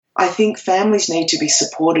I think families need to be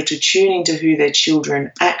supported to tune into who their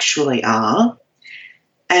children actually are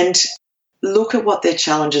and look at what their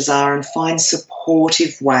challenges are and find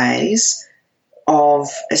supportive ways of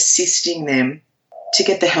assisting them to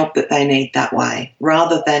get the help that they need that way,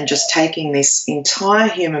 rather than just taking this entire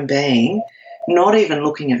human being, not even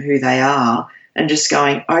looking at who they are, and just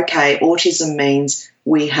going, okay, autism means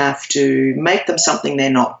we have to make them something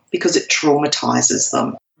they're not because it traumatizes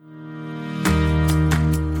them.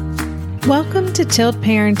 Welcome to Tilt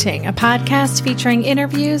Parenting, a podcast featuring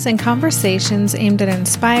interviews and conversations aimed at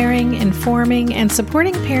inspiring, informing, and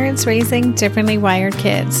supporting parents raising differently wired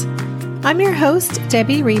kids. I'm your host,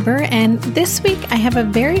 Debbie Reber, and this week I have a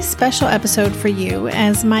very special episode for you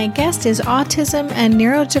as my guest is Autism and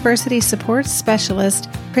Neurodiversity Support Specialist,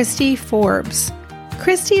 Kristy Forbes.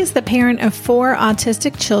 Kristy is the parent of 4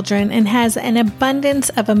 autistic children and has an abundance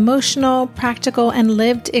of emotional, practical, and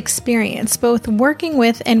lived experience, both working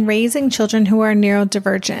with and raising children who are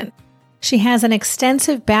neurodivergent. She has an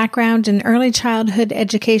extensive background in early childhood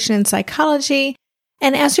education and psychology,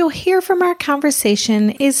 and as you'll hear from our conversation,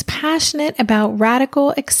 is passionate about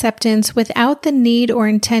radical acceptance without the need or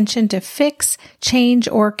intention to fix, change,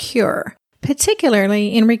 or cure,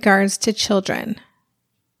 particularly in regards to children.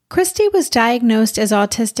 Kristy was diagnosed as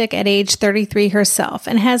autistic at age 33 herself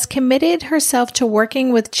and has committed herself to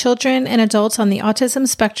working with children and adults on the autism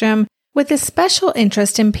spectrum with a special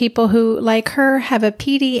interest in people who, like her, have a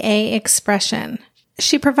PDA expression.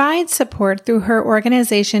 She provides support through her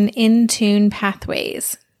organization In Tune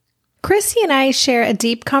Pathways. Kristy and I share a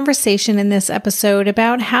deep conversation in this episode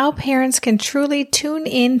about how parents can truly tune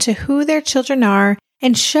in to who their children are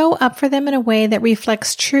and show up for them in a way that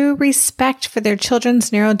reflects true respect for their children's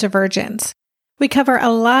neurodivergence. We cover a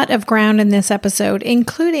lot of ground in this episode,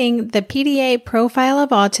 including the PDA profile of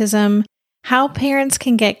autism, how parents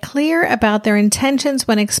can get clear about their intentions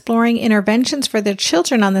when exploring interventions for their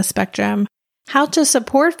children on the spectrum, how to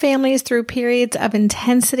support families through periods of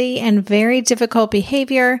intensity and very difficult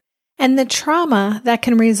behavior, and the trauma that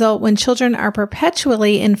can result when children are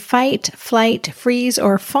perpetually in fight, flight, freeze,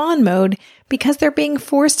 or fawn mode because they're being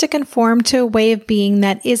forced to conform to a way of being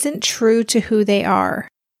that isn't true to who they are.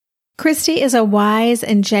 Kristy is a wise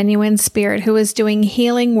and genuine spirit who is doing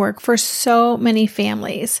healing work for so many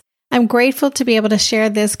families. I'm grateful to be able to share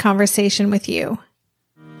this conversation with you.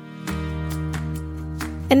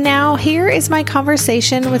 And now, here is my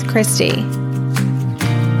conversation with Kristy.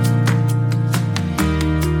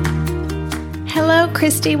 Hello,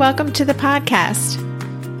 Kristy. Welcome to the podcast.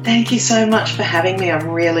 Thank you so much for having me. I'm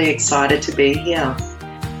really excited to be here.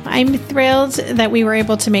 I'm thrilled that we were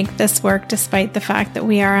able to make this work despite the fact that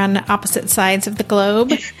we are on opposite sides of the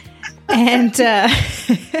globe. And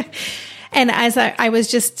and as I was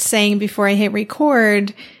just saying before I hit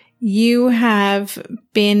record, you have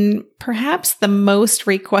been perhaps the most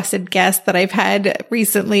requested guest that I've had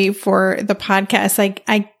recently for the podcast.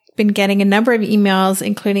 I've been getting a number of emails,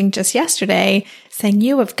 including just yesterday, saying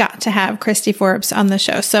you have got to have Kristy Forbes on the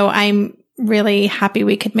show. So I'm really happy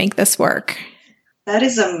we could make this work. That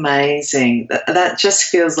is amazing. That just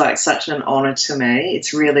feels like such an honor to me.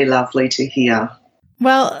 It's really lovely to hear.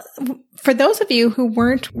 Well, for those of you who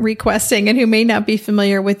weren't requesting and who may not be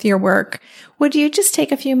familiar with your work, would you just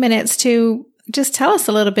take a few minutes to just tell us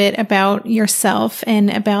a little bit about yourself and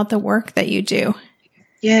about the work that you do?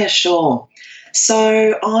 Yeah, sure.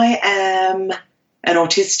 So I am an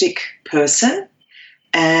autistic person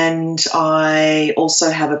and I also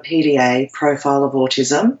have a PDA profile of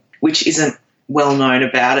autism, which isn't well known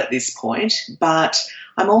about at this point, but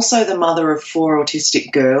I'm also the mother of 4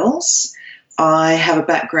 autistic girls. I have a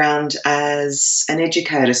background as an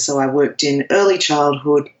educator, so I worked in early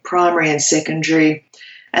childhood, primary and secondary,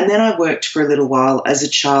 and then I worked for a little while as a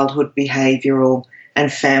childhood behavioural and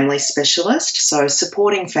family specialist, so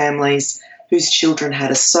supporting families whose children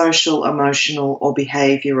had a social, emotional or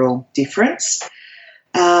behavioural difference.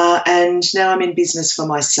 And now I'm in business for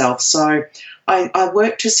myself. So I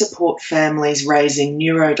work to support families raising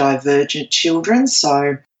neurodivergent children,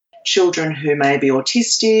 so children who may be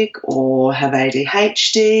autistic or have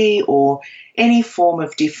ADHD or any form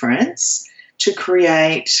of difference, to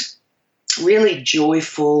create really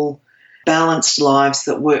joyful, balanced lives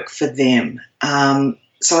that work for them.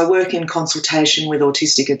 So I work in consultation with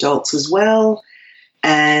autistic adults as well,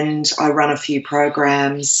 and I run a few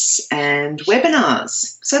programs and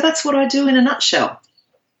webinars. So that's what I do in a nutshell.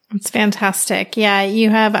 It's fantastic. Yeah,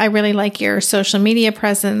 I really like your social media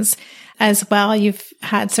presence as well. You've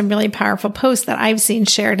had some really powerful posts that I've seen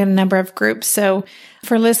shared in a number of groups. So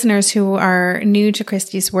for listeners who are new to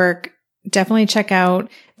Kristy's work, definitely check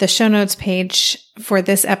out the show notes page for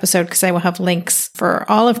this episode because I will have links for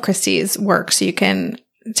all of Kristy's work so you can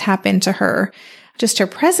tap into her, just her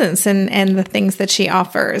presence and the things that she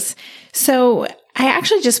offers. So I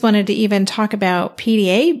actually just wanted to even talk about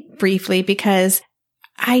PDA briefly because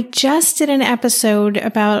I just did an episode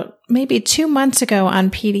about maybe 2 months ago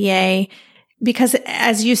on PDA because,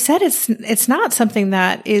 as you said, it's not something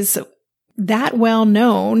that is that well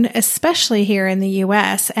known, especially here in the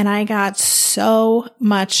US. And I got so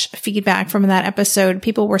much feedback from that episode.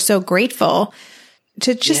 People were so grateful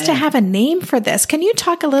to have a name for this. Can you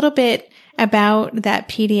talk a little bit about that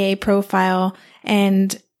PDA profile?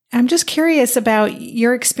 And I'm just curious about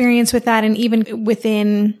your experience with that and even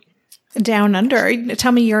within Down Under.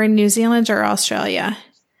 Tell me, you're in New Zealand or Australia?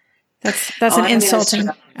 That's an insulting.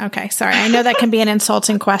 Okay, sorry. I know that can be an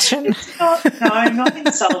insulting question. I'm not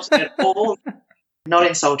insulted at all. Not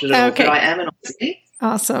insulted at all, but I am an Aussie.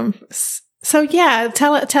 Awesome. So yeah,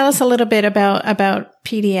 tell us a little bit about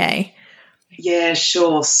PDA. Yeah,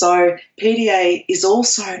 sure. So PDA is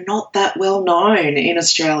also not that well known in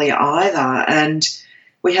Australia either, and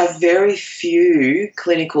we have very few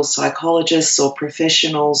clinical psychologists or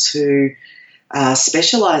professionals who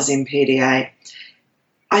specialise in PDA.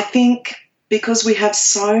 I think because we have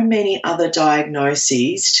so many other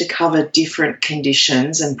diagnoses to cover different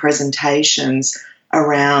conditions and presentations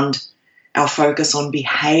around our focus on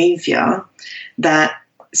behaviour, that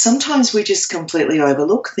sometimes we just completely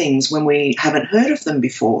overlook things when we haven't heard of them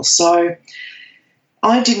before. So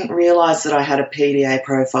I didn't realise that I had a PDA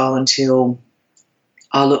profile until,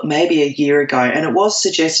 maybe a year ago, and it was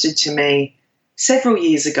suggested to me several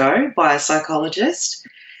years ago by a psychologist.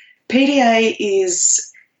 PDA is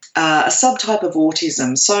a subtype of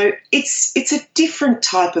autism, so it's a different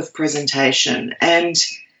type of presentation, and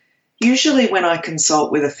usually when I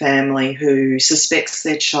consult with a family who suspects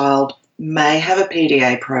their child may have a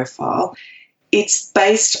PDA profile, it's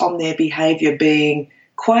based on their behaviour being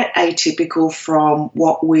quite atypical from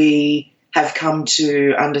what we have come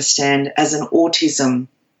to understand as an autism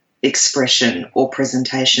expression or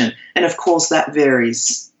presentation. And of course that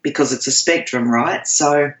varies because it's a spectrum, right?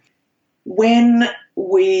 So when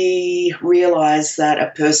we realise that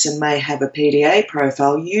a person may have a PDA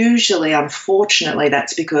profile, usually, unfortunately,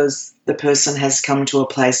 that's because the person has come to a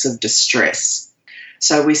place of distress.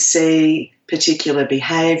 So we see particular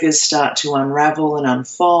behaviours start to unravel and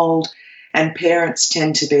unfold, and parents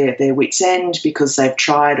tend to be at their wits' end because they've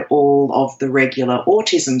tried all of the regular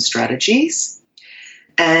autism strategies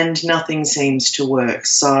and nothing seems to work.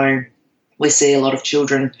 So we see a lot of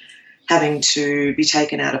children having to be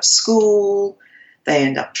taken out of school. They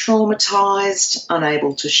end up traumatised,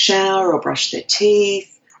 unable to shower or brush their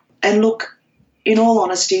teeth. And look, in all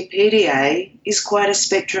honesty, PDA is quite a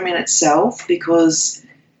spectrum in itself because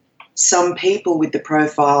some people with the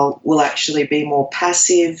profile will actually be more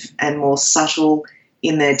passive and more subtle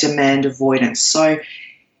in their demand avoidance. So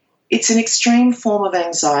it's an extreme form of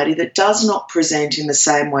anxiety that does not present in the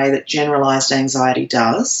same way that generalised anxiety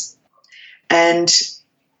does. And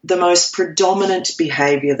the most predominant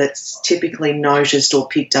behaviour that's typically noticed or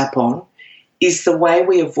picked up on is the way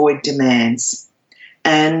we avoid demands.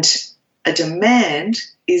 And a demand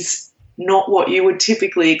is not what you would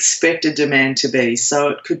typically expect a demand to be. So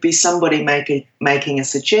it could be somebody making a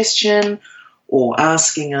suggestion or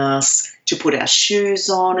asking us to put our shoes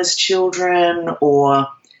on as children or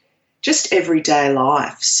just everyday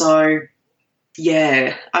life. So,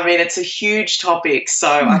 yeah, I mean, it's a huge topic, so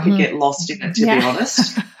I could get lost in it, to be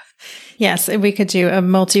honest. Yes, we could do a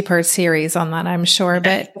multi-part series on that, I'm sure.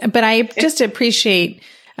 But I just appreciate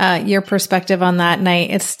your perspective on that. And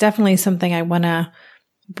it's definitely something I want to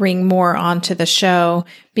bring more onto the show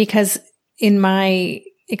because in my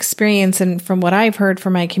experience and from what I've heard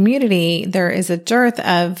from my community, there is a dearth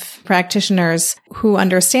of practitioners who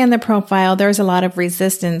understand the profile. There's a lot of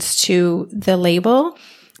resistance to the label,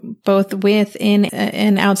 both within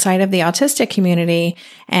and outside of the autistic community.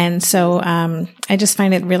 And so I just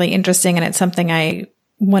find it really interesting, and it's something I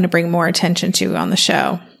want to bring more attention to on the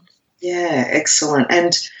show. Yeah, excellent.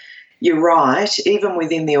 And you're right, even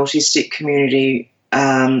within the autistic community,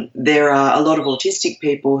 there are a lot of autistic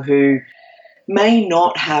people who may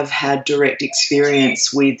not have had direct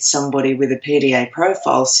experience with somebody with a PDA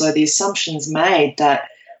profile. So the assumption's made that,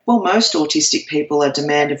 well, most autistic people are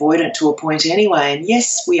demand avoidant to a point anyway. And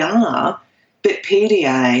yes, we are, but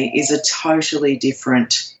PDA is a totally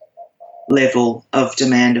different level of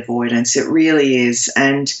demand avoidance. It really is.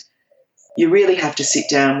 And you really have to sit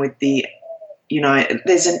down with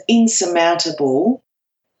there's an insurmountable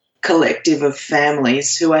collective of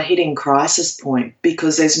families who are hitting crisis point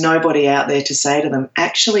because there's nobody out there to say to them,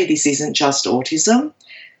 actually, this isn't just autism.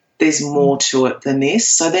 there's more to it than this.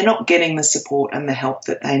 So they're not getting the support and the help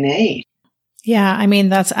that they need. Yeah, I mean,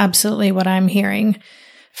 that's absolutely what I'm hearing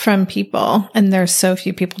from people. And there's so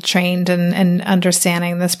few people trained and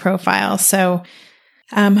understanding this profile. So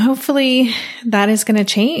hopefully that is going to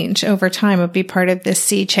change over time. It'll be part of this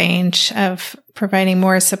sea change of providing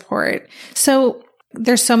more support. So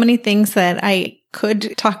there's so many things that I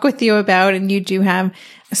could talk with you about, and you do have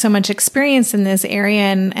so much experience in this area.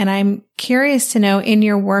 And I'm curious to know, in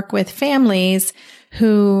your work with families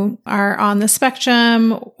who are on the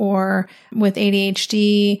spectrum or with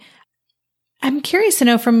ADHD, I'm curious to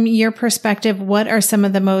know from your perspective, what are some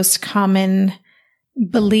of the most common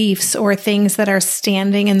beliefs or things that are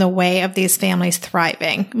standing in the way of these families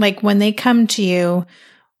thriving? Like when they come to you,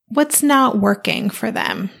 what's not working for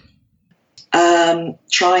them?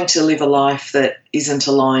 Trying to live a life that isn't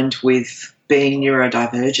aligned with being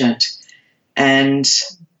neurodivergent. And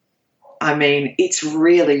I mean, it's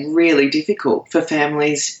really, really difficult for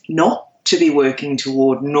families not to be working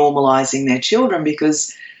toward normalizing their children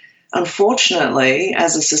because, unfortunately,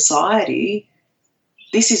 as a society,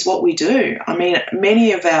 this is what we do. I mean,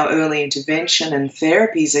 many of our early intervention and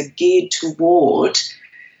therapies are geared toward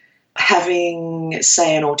having,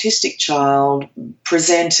 say, an autistic child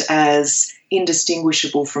present as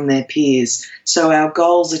indistinguishable from their peers. So our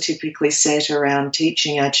goals are typically set around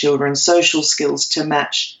teaching our children social skills to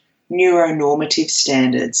match neuronormative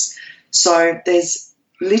standards. So there's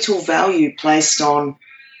little value placed on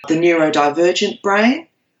the neurodivergent brain,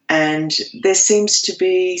 and there seems to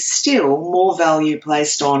be still more value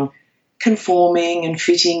placed on conforming and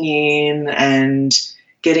fitting in and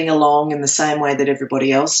getting along in the same way that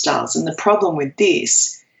everybody else does. And the problem with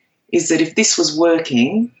this is that if this was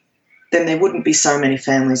working, then there wouldn't be so many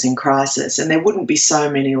families in crisis, and there wouldn't be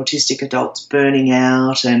so many autistic adults burning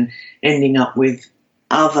out and ending up with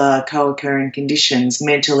other co-occurring conditions,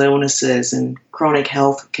 mental illnesses and chronic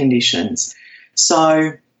health conditions.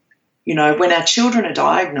 So, you know, when our children are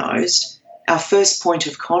diagnosed, our first point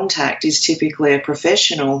of contact is typically a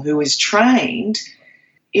professional who is trained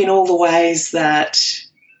in all the ways that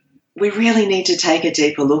we really need to take a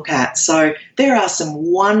deeper look at. So there are some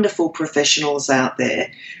wonderful professionals out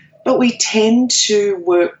there, but we tend to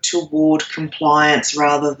work toward compliance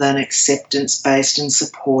rather than acceptance-based and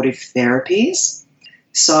supportive therapies.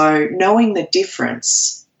 So knowing the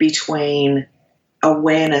difference between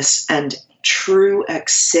awareness and true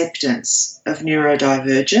acceptance of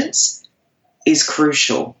neurodivergence is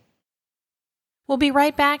crucial. We'll be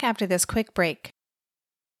right back after this quick break.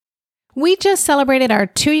 We just celebrated our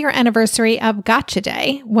 2-year anniversary of Gotcha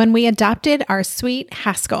Day when we adopted our sweet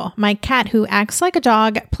Haskell, my cat who acts like a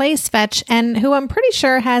dog, plays fetch, and who I'm pretty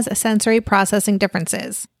sure has sensory processing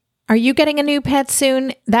differences. Are you getting a new pet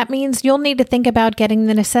soon? That means you'll need to think about getting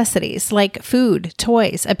the necessities like food,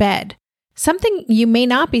 toys, a bed. Something you may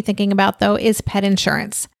not be thinking about, though, is pet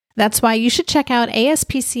insurance. That's why you should check out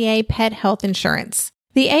ASPCA Pet Health Insurance.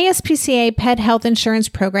 The ASPCA Pet Health Insurance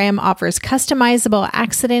Program offers customizable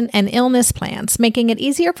accident and illness plans, making it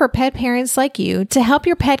easier for pet parents like you to help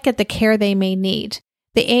your pet get the care they may need.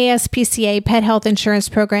 The ASPCA Pet Health Insurance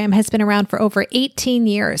Program has been around for over 18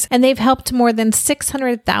 years, and they've helped more than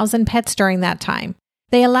 600,000 pets during that time.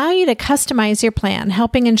 They allow you to customize your plan,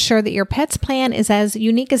 helping ensure that your pet's plan is as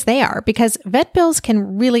unique as they are, because vet bills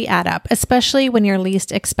can really add up, especially when you're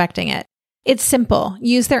least expecting it. It's simple.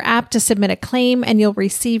 Use their app to submit a claim, and you'll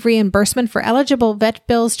receive reimbursement for eligible vet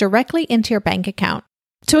bills directly into your bank account.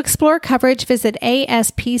 To explore coverage, visit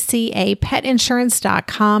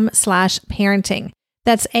aspcapetinsurance.com/parenting.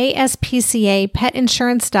 That's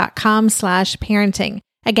aspcapetinsurance.com/parenting.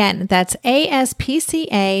 Again, that's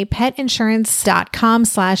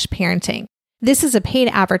aspcapetinsurance.com/parenting. This is a paid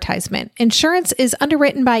advertisement. Insurance is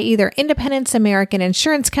underwritten by either Independence American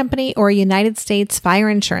Insurance Company or United States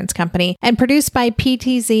Fire Insurance Company and produced by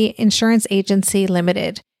PTZ Insurance Agency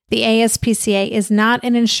Limited. The ASPCA is not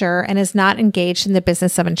an insurer and is not engaged in the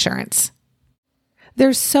business of insurance.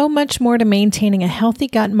 There's so much more to maintaining a healthy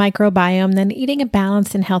gut microbiome than eating a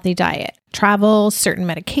balanced and healthy diet. Travel, certain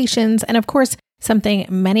medications, and of course, something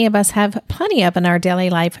many of us have plenty of in our daily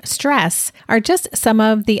life, stress, are just some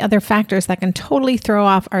of the other factors that can totally throw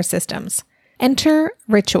off our systems. Enter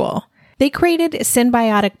Ritual. They created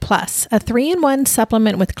Synbiotic Plus, a 3-in-1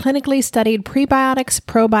 supplement with clinically studied prebiotics,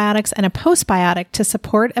 probiotics, and a postbiotic to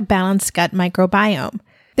support a balanced gut microbiome.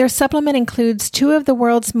 Their supplement includes 2 of the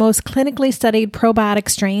world's most clinically studied probiotic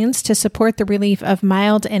strains to support the relief of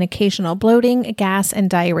mild and occasional bloating, gas, and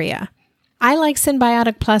diarrhea. I like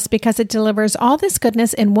Synbiotic Plus because it delivers all this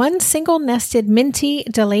goodness in one single nested minty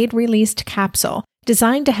delayed released capsule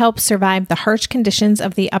designed to help survive the harsh conditions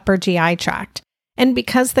of the upper GI tract. And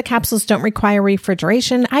because the capsules don't require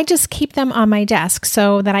refrigeration, I just keep them on my desk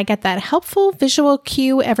so that I get that helpful visual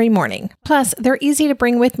cue every morning. Plus, they're easy to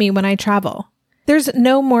bring with me when I travel. There's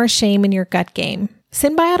no more shame in your gut game.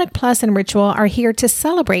 Symbiotic Plus and Ritual are here to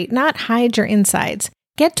celebrate, not hide your insides.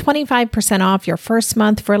 Get 25% off your first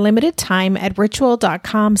month for a limited time at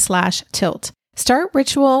ritual.com/tilt. Start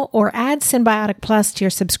Ritual or add Symbiotic Plus to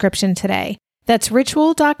your subscription today. That's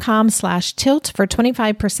ritual.com/tilt for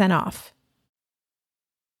 25% off.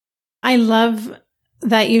 I love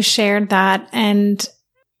that you shared that, and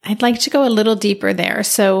I'd like to go a little deeper there.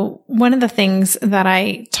 So one of the things that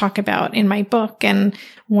I talk about in my book and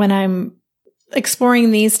when I'm exploring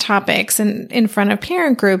these topics and in front of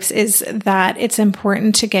parent groups is that it's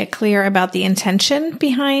important to get clear about the intention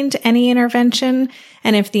behind any intervention.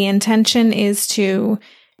 And if the intention is to,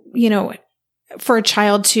 for a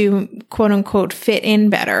child to quote unquote fit in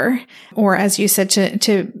better, or as you said, to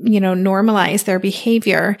normalize their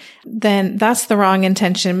behavior, then that's the wrong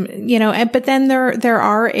intention, but then there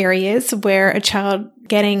are areas where a child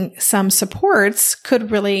getting some supports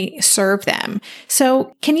could really serve them.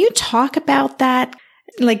 So can you talk about that,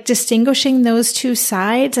 like distinguishing those two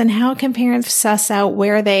sides, and how can parents suss out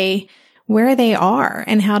where they are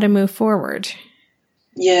and how to move forward?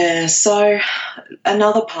 Yeah, so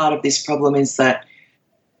another part of this problem is that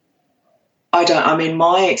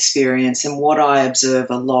my experience and what I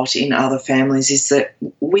observe a lot in other families is that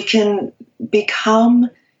we can become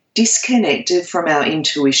disconnected from our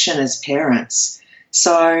intuition as parents.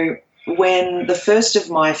 So when the first of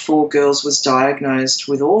my 4 girls was diagnosed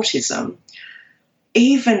with autism,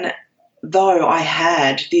 even though I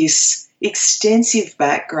had this extensive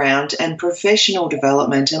background and professional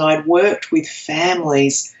development, and I'd worked with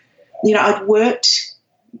families, I'd worked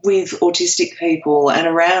with autistic people and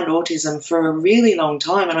around autism for a really long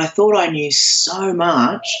time, and I thought I knew so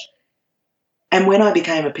much. And when I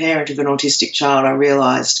became a parent of an autistic child, I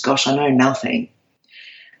realised, gosh, I know nothing.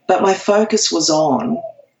 But my focus was on,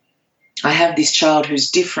 I have this child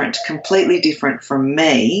who's different, completely different from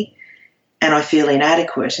me, and I feel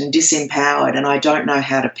inadequate and disempowered, and I don't know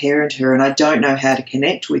how to parent her, and I don't know how to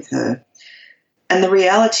connect with her. And the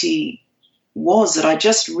reality was that I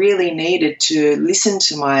just really needed to listen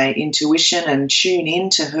to my intuition and tune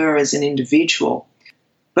into her as an individual.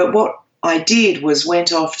 But what I did was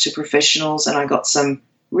went off to professionals, and I got some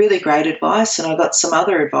really great advice, and I got some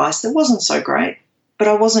other advice that wasn't so great, but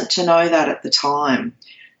I wasn't to know that at the time.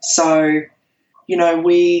 So,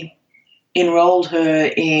 we enrolled her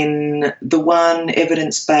in the one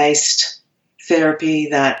evidence-based therapy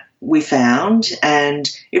that we found, and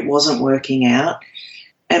it wasn't working out.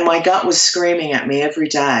 And my gut was screaming at me every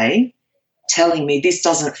day, telling me, this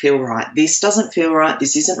doesn't feel right, this doesn't feel right,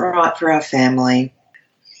 this isn't right for our family.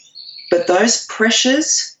 But those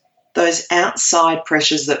pressures, those outside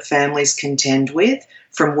pressures that families contend with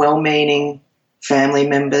from well-meaning family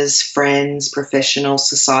members, friends, professionals,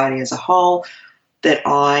 society as a whole, that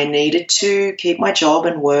I needed to keep my job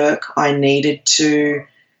and work, I needed to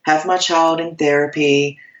have my child in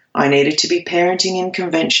therapy, I needed to be parenting in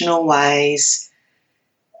conventional ways.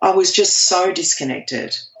 I was just so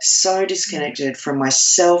disconnected from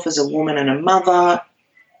myself as a woman and a mother,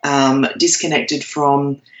 disconnected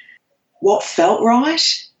from what felt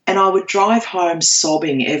right. And I would drive home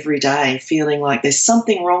sobbing every day, feeling like there's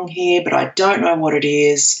something wrong here, but I don't know what it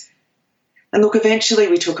is. And look, eventually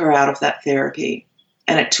we took her out of that therapy,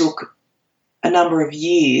 and it took a number of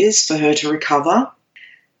years for her to recover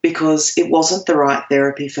because it wasn't the right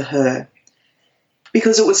therapy for her,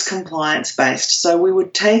 because it was compliance-based. So we were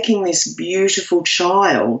taking this beautiful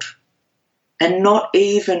child and not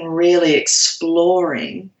even really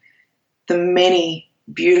exploring the many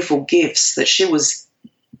beautiful gifts that she was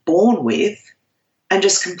born with, and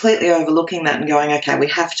just completely overlooking that and going, okay, we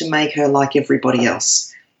have to make her like everybody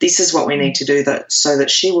else. This is what we need to do so that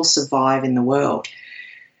she will survive in the world.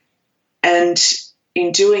 And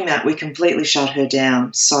in doing that, we completely shut her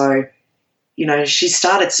down. So, she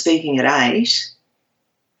started speaking at 8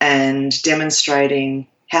 and demonstrating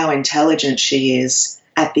how intelligent she is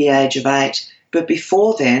at the age of 8. But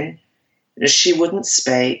before then, she wouldn't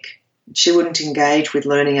speak. She wouldn't engage with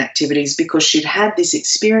learning activities because she'd had this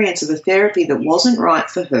experience of a therapy that wasn't right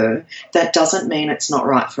for her. That doesn't mean it's not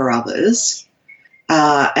right for others.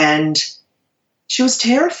 And she was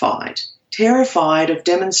terrified of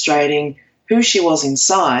demonstrating who she was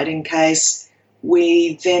inside in case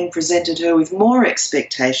we then presented her with more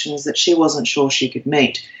expectations that she wasn't sure she could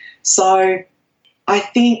meet. So I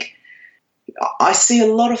think I see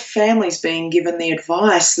a lot of families being given the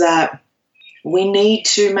advice that We need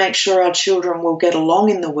to make sure our children will get along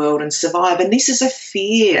in the world and survive. And this is a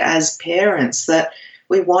fear as parents, that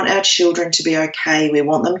we want our children to be okay. We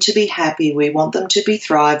want them to be happy. We want them to be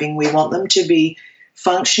thriving. We want them to be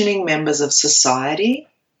functioning members of society.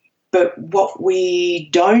 But what we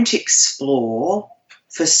don't explore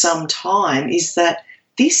for some time is that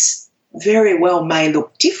this very well may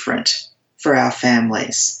look different for our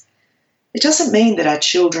families. It doesn't mean that our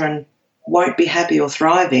children won't be happy or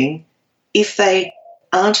thriving if they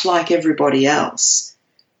aren't like everybody else.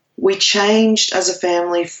 We changed as a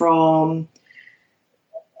family from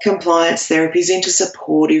compliance therapies into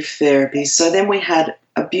supportive therapies. So then we had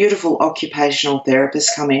a beautiful occupational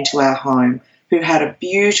therapist come into our home who had a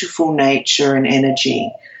beautiful nature and energy,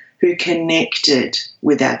 who connected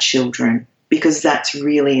with our children, because that's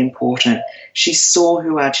really important. She saw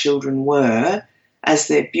who our children were as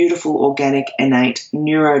their beautiful, organic, innate,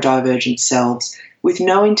 neurodivergent selves, with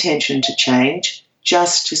no intention to change,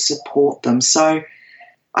 just to support them. So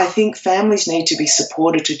I think families need to be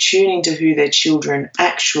supported to tune into who their children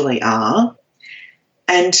actually are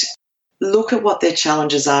and look at what their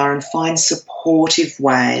challenges are and find supportive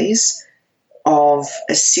ways of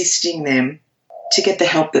assisting them to get the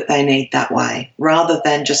help that they need that way, rather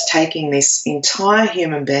than just taking this entire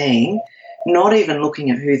human being, not even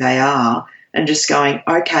looking at who they are, and just going,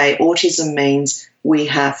 okay, autism means we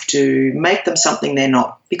have to make them something they're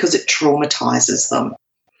not, because it traumatizes them.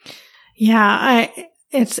 Yeah,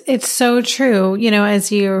 it's so true. You know,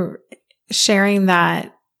 as you're sharing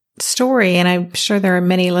that story, and I'm sure there are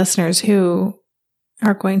many listeners who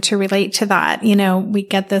are going to relate to that. You know, we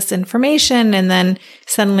get this information and then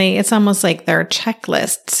suddenly it's almost like there are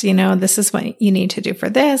checklists, you know, this is what you need to do for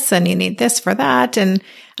this and you need this for that. And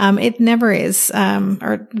it never is,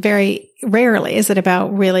 or very rarely is it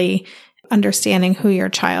about really understanding who your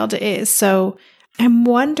child is. So I'm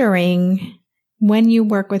wondering, when you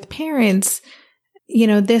work with parents, you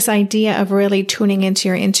know, this idea of really tuning into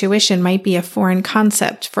your intuition might be a foreign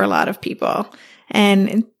concept for a lot of people.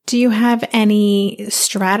 And do you have any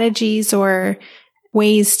strategies or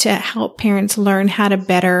ways to help parents learn how to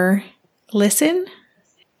better listen?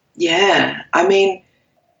 Yeah, I mean,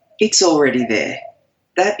 it's already there.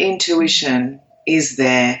 That intuition is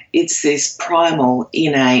there. It's this primal,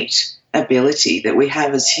 innate ability that we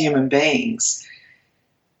have as human beings.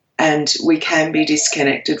 And we can be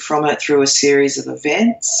disconnected from it through a series of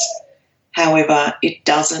events. However, it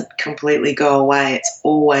doesn't completely go away. It's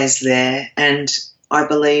always there. And I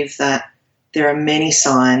believe that there are many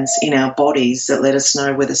signs in our bodies that let us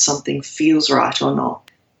know whether something feels right or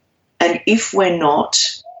not. And if we're not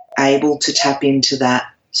able to tap into that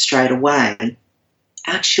straight away,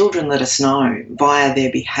 our children let us know via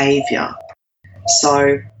their behaviour.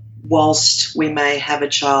 So whilst we may have a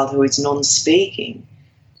child who is non-speaking,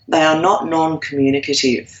 they are not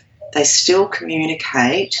non-communicative. They still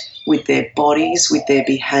communicate with their bodies, with their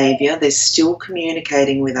behaviour. They're still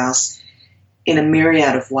communicating with us in a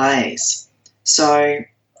myriad of ways. So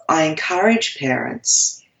I encourage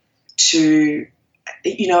parents to,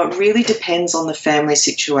 you know, it really depends on the family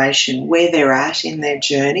situation, where they're at in their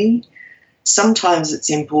journey. Sometimes it's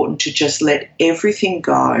important to just let everything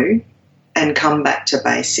go and come back to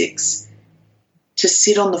basics, to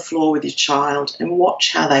sit on the floor with your child and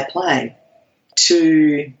watch how they play,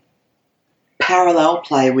 to parallel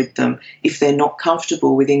play with them if they're not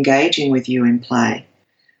comfortable with engaging with you in play,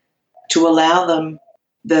 to allow them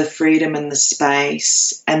the freedom and the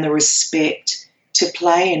space and the respect to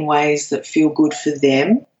play in ways that feel good for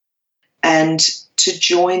them, and to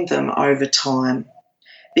join them over time,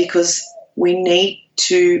 because we need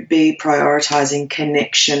to be prioritising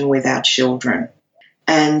connection with our children,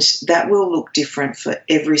 and that will look different for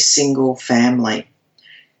every single family.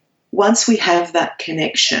 Once we have that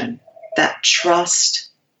connection, that trust,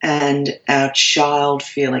 and our child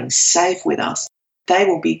feeling safe with us, they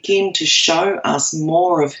will begin to show us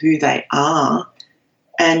more of who they are.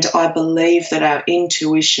 And I believe that our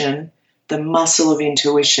intuition, the muscle of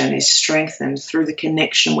intuition, is strengthened through the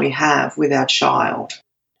connection we have with our child.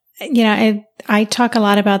 You know, I talk a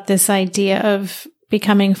lot about this idea of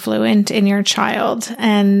becoming fluent in your child,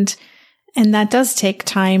 and that does take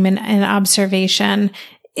time and observation.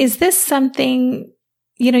 Is this something,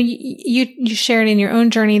 you know, you shared in your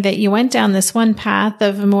own journey that you went down this one path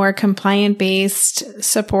of a more compliant-based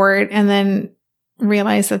support and then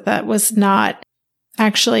realized that that was not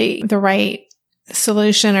actually the right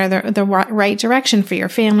solution or the right direction for your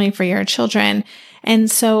family, for your children. And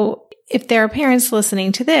so if there are parents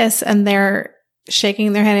listening to this and they're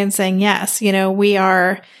shaking their head and saying, yes, you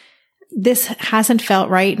know, this hasn't felt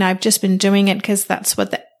right and I've just been doing it because that's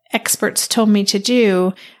what the experts told me to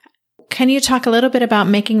do. can you talk a little bit about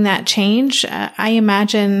making that change? I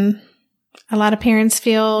imagine a lot of parents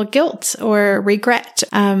feel guilt or regret.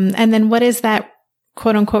 And then what is that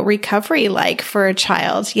quote unquote recovery like for a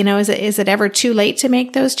child? You know, is it ever too late to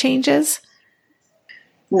make those changes?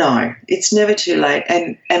 No, it's never too late.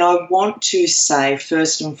 And I want to say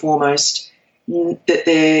first and foremost that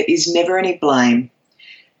there is never any blame.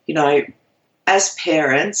 You know, as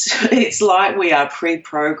parents, it's like we are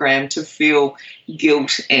pre-programmed to feel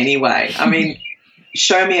guilt anyway. I mean,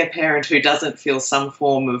 show me a parent who doesn't feel some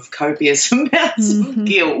form of copious amounts of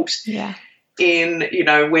guilt in, you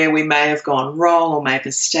know, where we may have gone wrong or made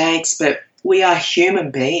mistakes, but we are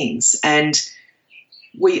human beings and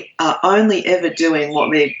we are only ever doing what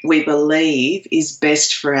we believe is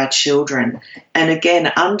best for our children. And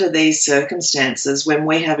again, under these circumstances, when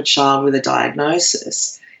we have a child with a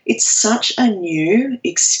diagnosis, it's such a new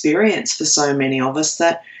experience for so many of us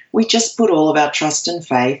that we just put all of our trust and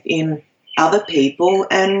faith in other people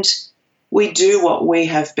and we do what we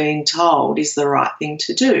have been told is the right thing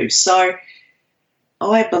to do. So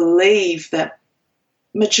I believe that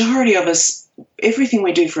majority of us, everything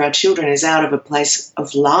we do for our children is out of a place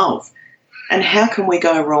of love. And how can we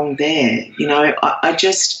go wrong there? You know,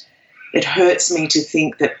 it hurts me to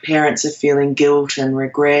think that parents are feeling guilt and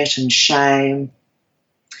regret and shame.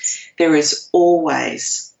 There is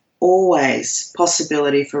always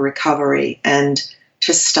possibility for recovery and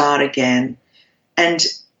to start again. And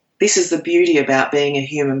this is the beauty about being a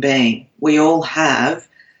human being. We all have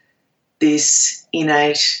this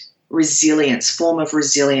innate form of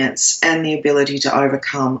resilience and the ability to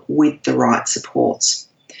overcome with the right supports.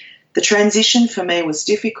 The transition for me was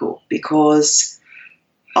difficult because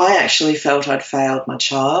I actually felt I'd failed my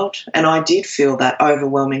child and I did feel that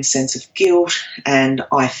overwhelming sense of guilt and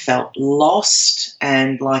I felt lost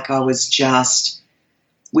and like I was just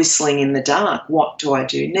whistling in the dark. What do I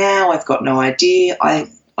do now? I've got no idea. I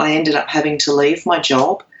ended up having to leave my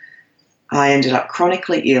job. I ended up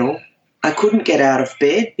chronically ill. I couldn't get out of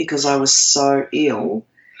bed because I was so ill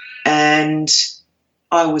and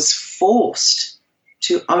I was forced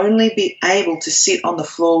to only be able to sit on the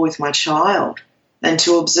floor with my child and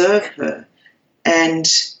to observe her. And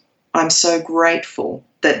I'm so grateful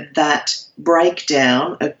that that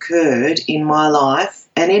breakdown occurred in my life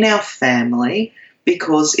and in our family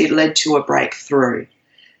because it led to a breakthrough.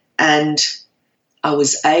 And I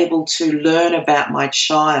was able to learn about my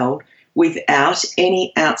child without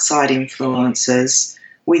any outside influences,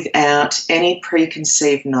 without any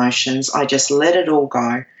preconceived notions. I just let it all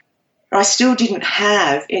go. I still didn't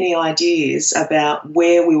have any ideas about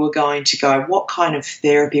where we were going to go, what kind of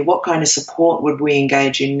therapy, what kind of support would we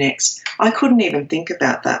engage in next. I couldn't even think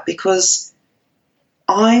about that because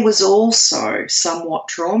I was also somewhat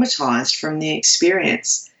traumatized from the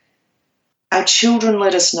experience. Our children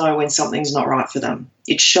let us know when something's not right for them.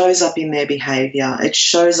 It shows up in their behaviour. It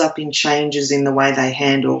shows up in changes in the way they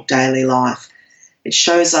handle daily life. It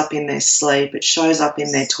shows up in their sleep. It shows up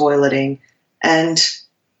in their toileting. And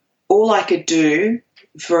all I could do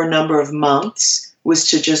for a number of months was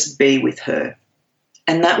to just be with her.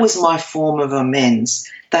 And that was my form of amends.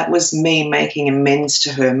 That was me making amends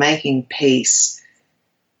to her, making peace.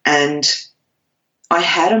 And I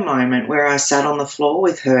had a moment where I sat on the floor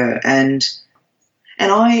with her and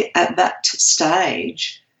I, at that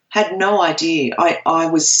stage, had no idea. I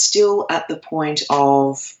was still at the point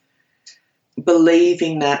of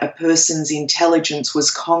believing that a person's intelligence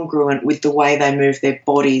was congruent with the way they moved their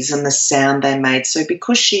bodies and the sound they made. So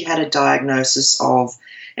because she had a diagnosis of,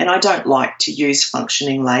 and I don't like to use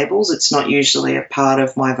functioning labels, it's not usually a part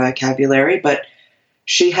of my vocabulary, but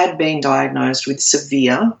she had been diagnosed with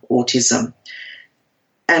severe autism.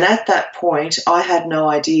 And at that point, I had no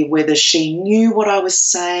idea whether she knew what I was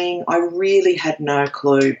saying. I really had no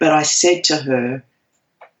clue. But I said to her,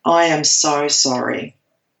 I am so sorry.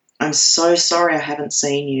 I'm so sorry I haven't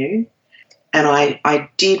seen you. And I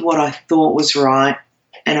did what I thought was right,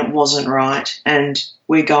 and it wasn't right. And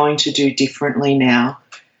we're going to do differently now.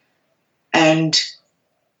 And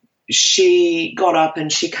she got up and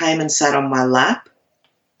she came and sat on my lap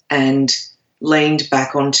and leaned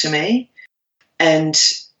back onto me. And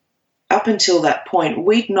up until that point,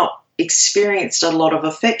 we'd not experienced a lot of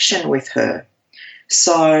affection with her.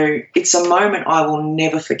 So it's a moment I will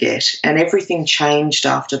never forget, and everything changed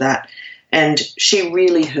after that. And she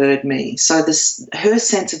really heard me. So her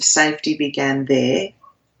sense of safety began there.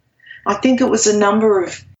 I think it was a number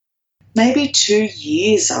of maybe 2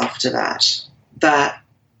 years after that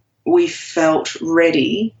we felt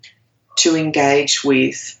ready to engage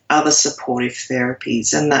with other supportive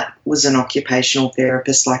therapies, and that was an occupational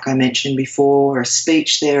therapist, like I mentioned before, or a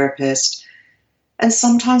speech therapist. And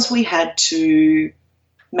sometimes we had to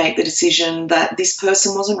make the decision that this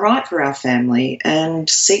person wasn't right for our family and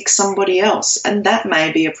seek somebody else. And that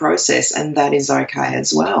may be a process, and that is okay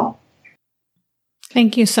as well.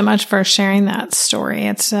 Thank you so much for sharing that story.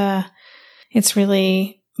 It's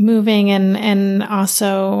really moving and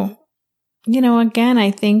also, again,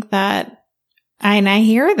 I think that, and I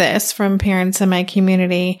hear this from parents in my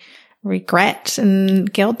community, regret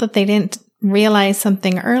and guilt that they didn't realize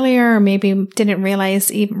something earlier, or maybe didn't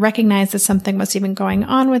recognize that something was even going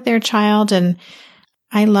on with their child. And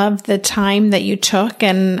I love the time that you took,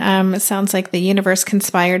 and it sounds like the universe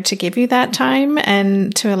conspired to give you that time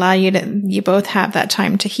and to allow you both have that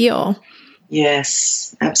time to heal.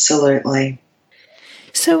 Yes, absolutely.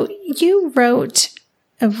 So you wrote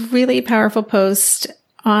a really powerful post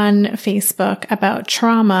on Facebook about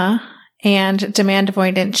trauma and demand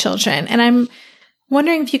avoidant children. And I'm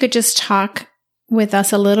wondering if you could just talk with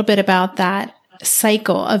us a little bit about that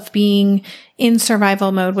cycle of being in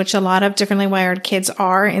survival mode, which a lot of differently wired kids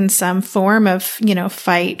are in some form of,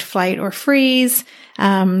 fight, flight, or freeze.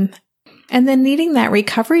 And then needing that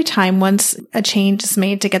recovery time once a change is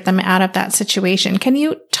made to get them out of that situation. Can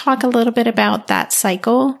you talk a little bit about that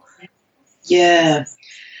cycle? Yeah.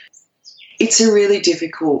 It's a really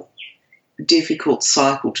difficult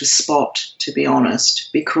cycle to spot, to be honest,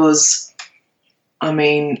 because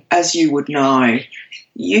as you would know,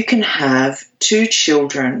 you can have two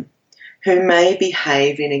children who may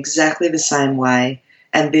behave in exactly the same way,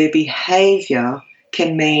 and their behaviour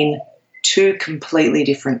can mean two completely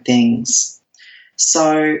different things.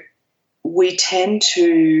 So we tend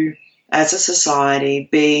to, as a society,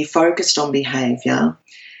 be focused on behaviour,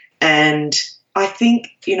 and I think,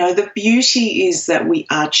 the beauty is that we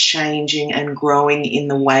are changing and growing in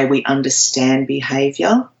the way we understand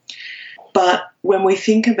behaviour. But when we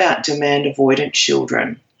think about demand avoidant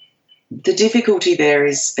children, the difficulty there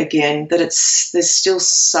is, again, that there's still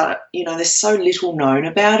there's so little known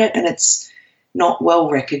about it, and it's not well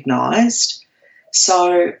recognised.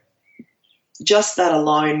 So just that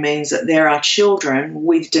alone means that there are children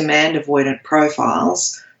with demand avoidant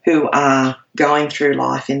profiles who are going through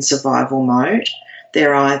life in survival mode.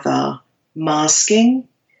 They're either masking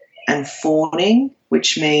and fawning,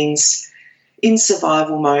 which means in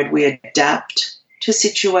survival mode we adapt to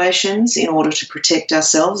situations in order to protect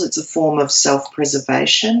ourselves. It's a form of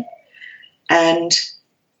self-preservation. And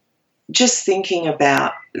just thinking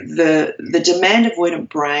about the demand avoidant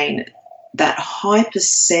brain, that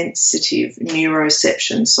hypersensitive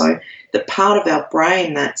neuroception, so the part of our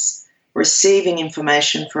brain that's receiving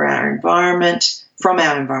information from our environment,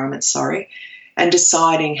 and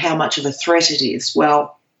deciding how much of a threat it is.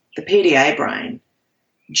 Well, the PDA brain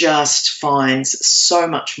just finds so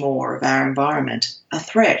much more of our environment a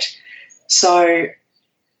threat. So,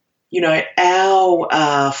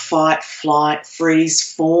 our fight, flight,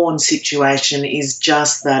 freeze, fawn situation is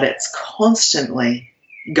just that it's constantly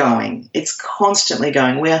going. It's constantly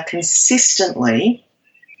going. We are consistently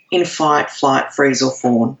in fight, flight, freeze, or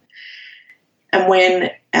fawn. And when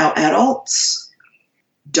our adults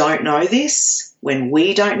don't know this, when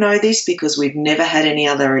we don't know this because we've never had any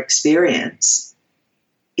other experience,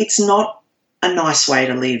 it's not a nice way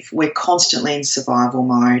to live. We're constantly in survival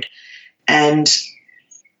mode. And,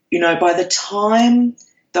 by the time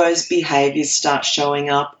those behaviours start showing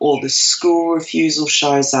up, or the school refusal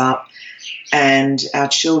shows up, and our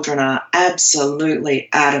children are absolutely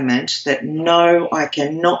adamant that, no, I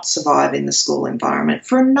cannot survive in the school environment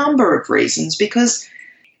for a number of reasons, because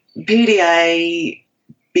PDA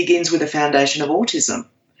begins with a foundation of autism.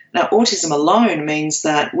 Now, autism alone means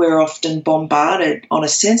that we're often bombarded on a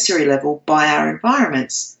sensory level by our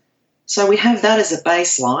environments. So we have that as a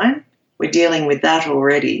baseline. We're dealing with that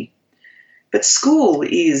already. But school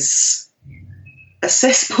is a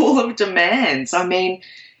cesspool of demands.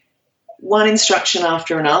 One instruction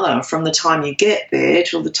after another from the time you get there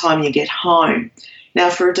till the time you get home.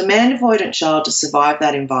 Now, for a demand avoidant child to survive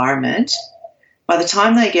that environment, by the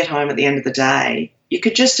time they get home at the end of the day, you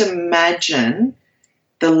could just imagine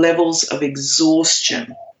the levels of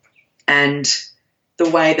exhaustion and the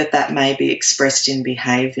way that may be expressed in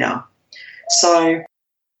behaviour. So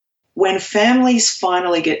when families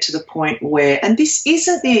finally get to the point where, and this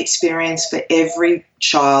isn't the experience for every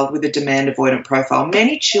child with a demand avoidant profile,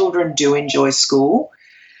 many children do enjoy school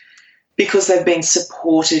because they've been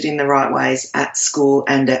supported in the right ways at school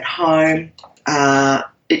and at home.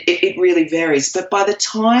 It really varies. But by the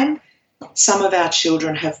time some of our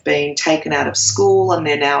children have been taken out of school and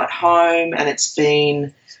they're now at home, and it's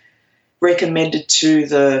been recommended to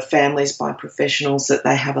the families by professionals that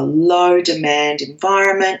they have a low demand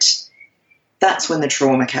environment, that's when the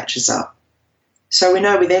trauma catches up. So we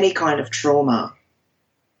know with any kind of trauma,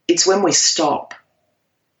 it's when we stop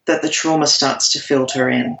that the trauma starts to filter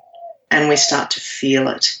in and we start to feel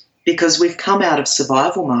it because we've come out of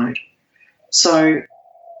survival mode. So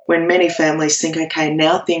when many families think, okay,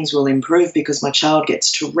 now things will improve because my child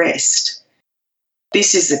gets to rest,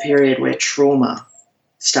 this is the period where trauma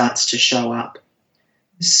starts to show up.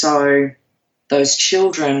 So those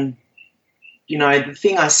children, the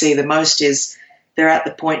thing I see the most is they're at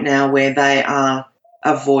the point now where they are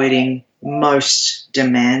avoiding most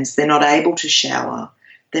demands. They're not able to shower.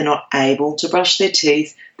 They're not able to brush their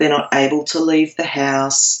teeth. They're not able to leave the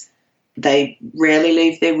house. They rarely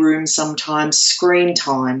leave their room sometimes. Screen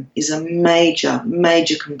time is a major,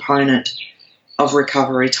 major component of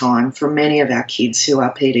recovery time for many of our kids who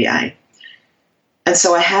are PDA. And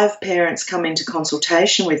so I have parents come into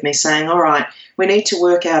consultation with me saying, all right, we need to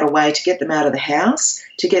work out a way to get them out of the house,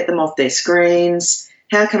 to get them off their screens.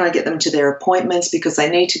 How can I get them to their appointments because they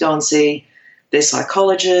need to go and see their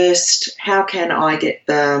psychologist? How can I get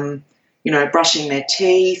them, brushing their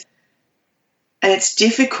teeth? And it's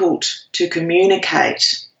difficult to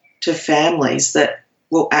communicate to families that,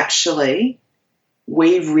 well, actually,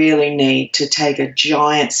 we really need to take a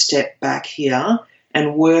giant step back here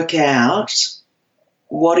and work out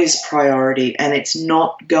what is priority, and it's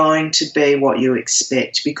not going to be what you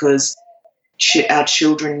expect because our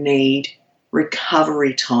children need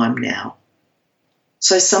recovery time now.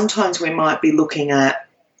 So sometimes we might be looking at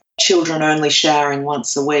children only showering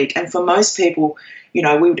once a week, and for most people, we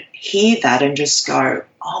would hear that and just go,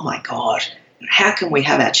 oh my God, how can we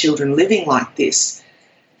have our children living like this?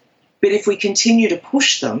 But if we continue to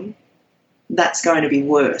push them, that's going to be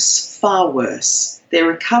worse, far worse. Their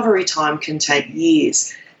recovery time can take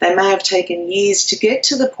years. They may have taken years to get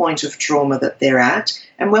to the point of trauma that they're at.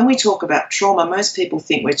 And when we talk about trauma, most people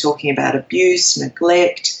think we're talking about abuse,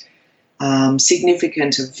 neglect,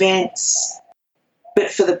 significant events.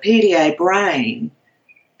 But for the PDA brain,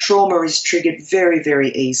 trauma is triggered very,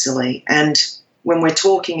 very easily. And when we're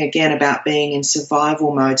talking again about being in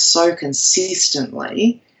survival mode so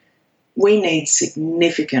consistently, we need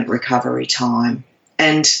significant recovery time.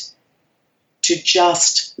 And to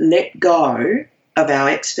just let go of our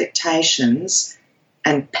expectations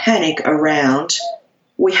and panic around,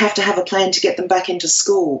 we have to have a plan to get them back into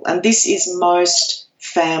school. And this is most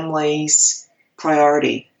families'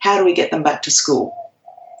 priority. How do we get them back to school?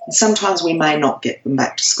 And sometimes we may not get them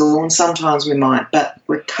back to school and sometimes we might, but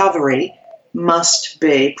recovery must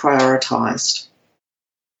be prioritised.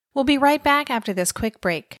 We'll be right back after this quick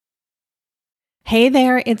break. Hey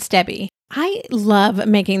there, it's Debbie. I love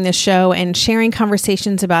making this show and sharing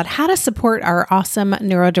conversations about how to support our awesome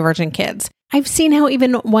neurodivergent kids. I've seen how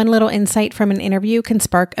even one little insight from an interview can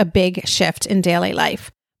spark a big shift in daily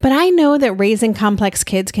life. But I know that raising complex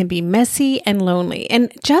kids can be messy and lonely.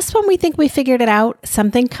 And just when we think we figured it out,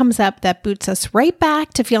 something comes up that boots us right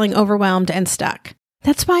back to feeling overwhelmed and stuck.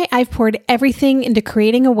 That's why I've poured everything into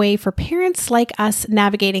creating a way for parents like us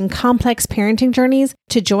navigating complex parenting journeys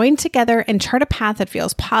to join together and chart a path that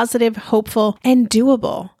feels positive, hopeful, and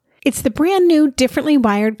doable. It's the brand new Differently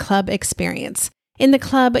Wired Club experience. In the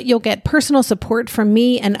club, you'll get personal support from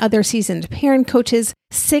me and other seasoned parent coaches,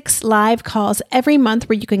 6 live calls every month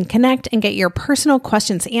where you can connect and get your personal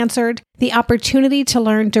questions answered, the opportunity to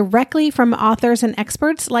learn directly from authors and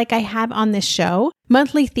experts like I have on this show,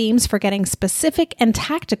 monthly themes for getting specific and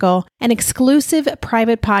tactical, an exclusive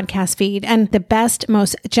private podcast feed, and the best,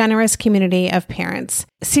 most generous community of parents.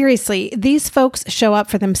 Seriously, these folks show up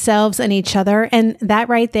for themselves and each other, and that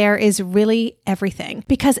right there is really everything.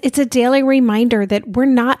 Because it's a daily reminder that we're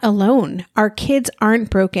not alone. Our kids aren't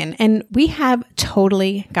broken, and we have totally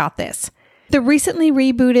got this. The recently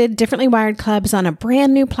rebooted Differently Wired Club is on a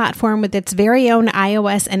brand new platform with its very own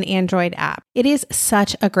iOS and Android app. It is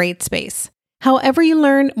such a great space. However you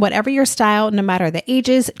learn, whatever your style, no matter the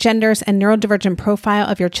ages, genders, and neurodivergent profile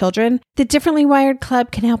of your children, the Differently Wired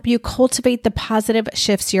Club can help you cultivate the positive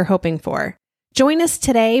shifts you're hoping for. Join us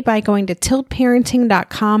today by going to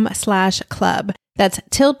tiltparenting.com/club. That's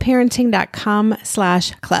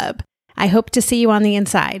tiltparenting.com/club. I hope to see you on the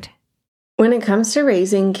inside. When it comes to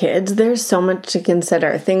raising kids, there's so much to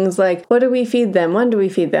consider. Things like, what do we feed them? When do we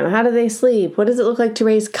feed them? How do they sleep? What does it look like to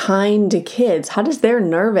raise kind kids? How does their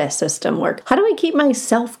nervous system work? How do I keep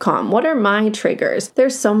myself calm? What are my triggers?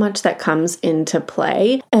 There's so much that comes into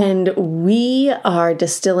play, and we are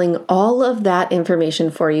distilling all of that information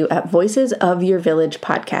for you at Voices of Your Village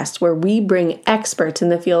podcast, where we bring experts in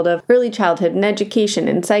the field of early childhood and education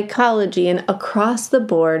and psychology and across the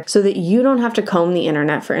board so that you don't have to comb the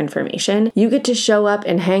internet for information. session, you get to show up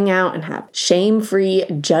and hang out and have shame-free,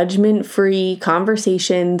 judgment-free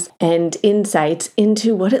conversations and insights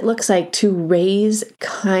into what it looks like to raise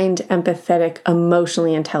kind, empathetic,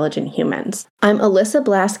 emotionally intelligent humans. I'm Alyssa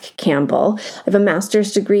Blask Campbell. I have a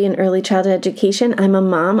master's degree in early childhood education. I'm a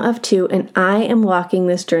mom of 2, and I am walking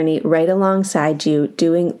this journey right alongside you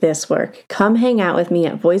doing this work. Come hang out with me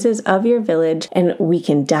at Voices of Your Village, and we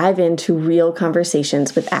can dive into real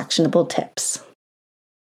conversations with actionable tips.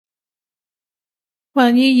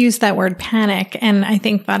 Well, you used that word panic, and I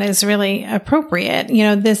think that is really appropriate.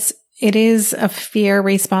 It is a fear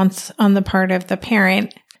response on the part of the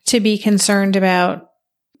parent to be concerned about,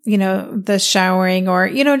 the showering or,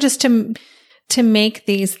 just to make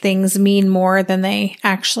these things mean more than they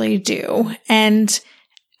actually do. And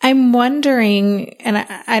I'm wondering, and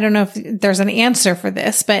I don't know if there's an answer for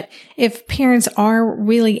this, but if parents are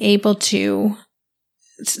really able to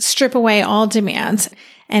strip away all demands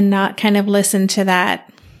and not kind of listen to that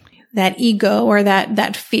ego or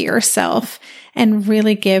that fear self and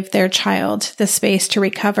really give their child the space to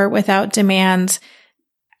recover without demands,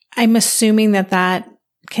 I'm assuming that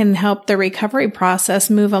can help the recovery process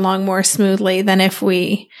move along more smoothly than if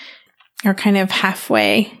we are kind of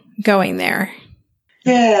halfway going there.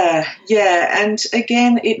 Yeah. And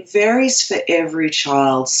again, it varies for every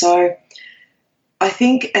child. So I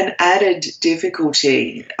think an added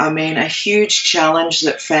difficulty, a huge challenge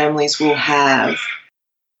that families will have,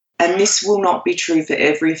 and this will not be true for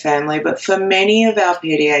every family, but for many of our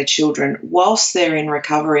PDA children, whilst they're in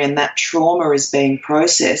recovery and that trauma is being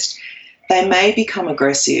processed, they may become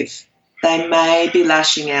aggressive. They may be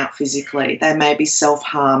lashing out physically. They may be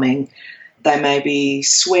self-harming. They may be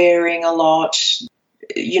swearing a lot.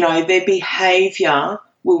 Their behaviour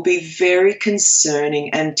will be very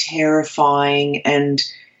concerning and terrifying and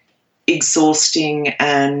exhausting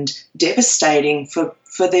and devastating for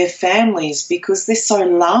their families because they're so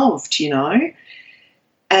loved,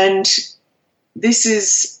 And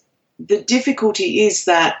the difficulty is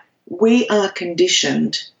that we are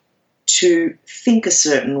conditioned to think a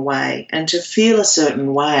certain way and to feel a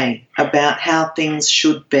certain way about how things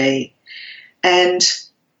should be. And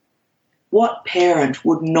what parent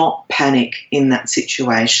would not panic in that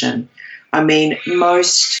situation?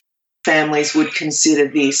 Most families would consider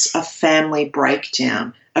this a family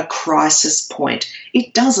breakdown, a crisis point.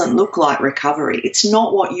 It doesn't look like recovery. It's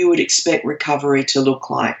not what you would expect recovery to look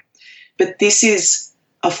like. But this is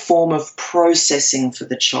a form of processing for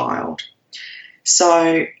the child.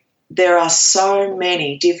 So there are so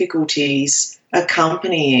many difficulties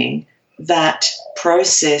accompanying that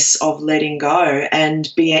process of letting go and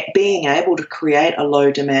being able to create a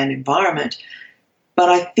low-demand environment. But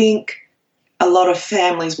I think a lot of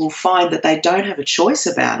families will find that they don't have a choice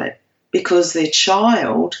about it because their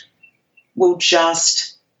child will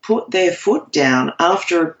just put their foot down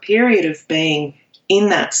after a period of being in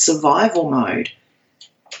that survival mode.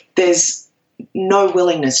 There's no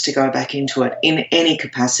willingness to go back into it in any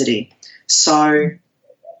capacity. So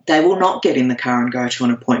they will not get in the car and go to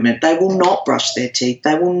an appointment. They will not brush their teeth.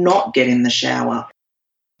 They will not get in the shower.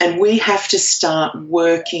 And we have to start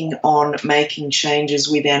working on making changes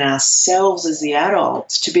within ourselves as the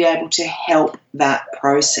adults to be able to help that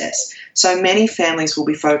process. So many families will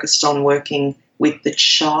be focused on working with the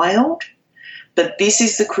child, but this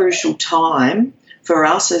is the crucial time for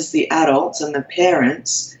us as the adults and the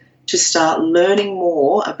parents to start learning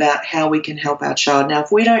more about how we can help our child. Now,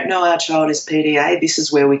 if we don't know our child is PDA, this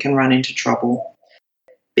is where we can run into trouble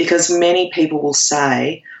because many people will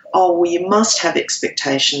say, oh, well, you must have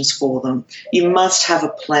expectations for them. You must have a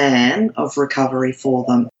plan of recovery for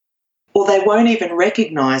them. Or they won't even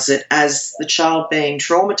recognise it as the child being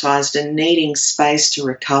traumatised and needing space to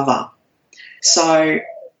recover. So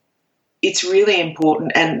it's really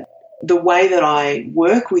important. And the way that I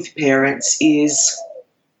work with parents is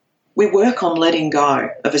we work on letting go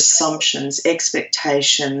of assumptions,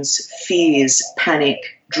 expectations, fears, panic,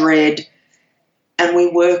 dread, and we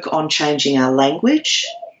work on changing our language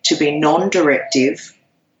to be non-directive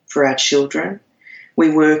for our children.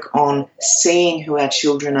 We work on seeing who our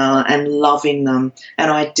children are and loving them and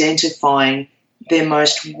identifying their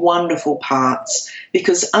most wonderful parts,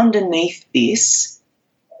 because underneath this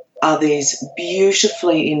are these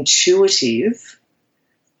beautifully intuitive,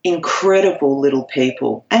 incredible little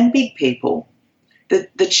people and big people.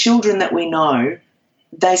 The children that we know,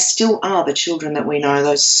 they still are the children that we know,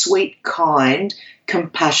 those sweet, kind,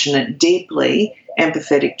 compassionate, deeply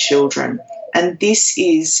empathetic children. And this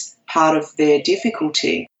is part of their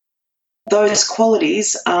difficulty. Those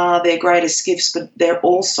qualities are their greatest gifts, but they're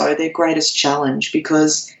also their greatest challenge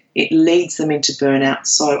because it leads them into burnout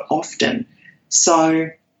so often. So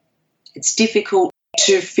It's difficult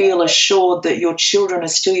to feel assured that your children are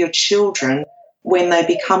still your children when they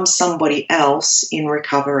become somebody else in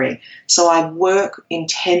recovery. So I work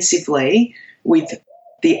intensively with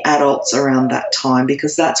the adults around that time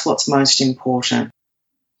because that's what's most important.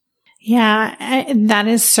 Yeah, that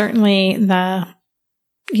is certainly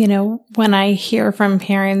when I hear from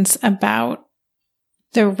parents about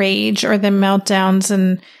the rage or the meltdowns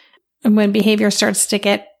and when behavior starts to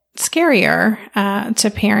get scarier to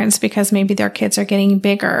parents because maybe their kids are getting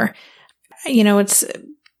bigger, it's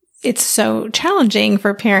so challenging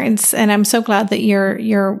for parents. And I'm so glad that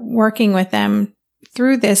you're working with them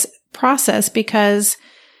through this process because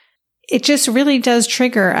it just really does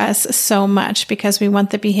trigger us so much because we want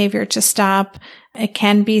the behavior to stop. It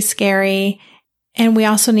can be scary. And we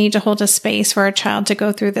also need to hold a space for a child to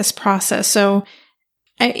go through this process. So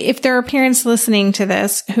if there are parents listening to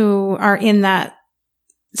this who are in that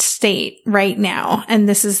state right now, and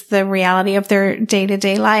this is the reality of their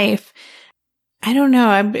day-to-day life, I don't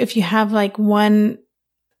know if you have like one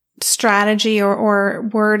strategy or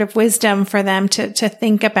word of wisdom for them to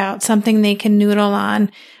think about, something they can noodle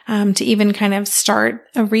on, to even kind of start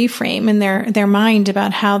a reframe in their mind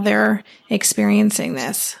about how they're experiencing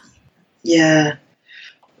this. Yeah.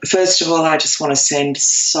 First of all, I just want to send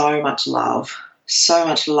so much love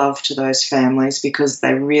to those families because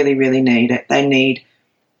they really, really need it. They need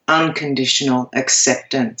unconditional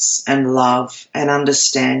acceptance and love and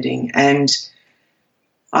understanding. And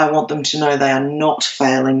I want them to know they are not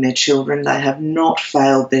failing their children. They have not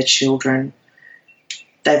failed their children.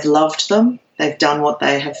 They've loved them. They've done what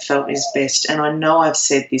they have felt is best. And I know I've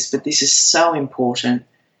said this, but this is so important.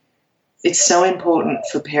 It's so important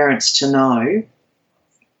for parents to know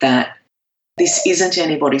that this isn't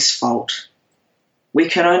anybody's fault. We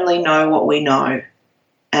can only know what we know.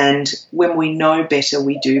 And when we know better,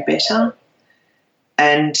 we do better.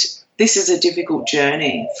 And this is a difficult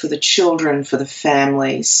journey for the children, for the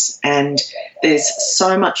families, and there's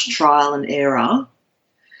so much trial and error.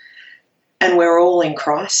 And we're all in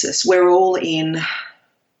crisis. We're all in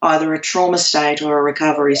either a trauma state or a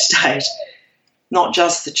recovery state, not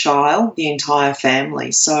just the child, the entire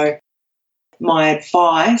family. So my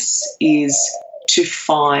advice is to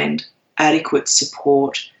find adequate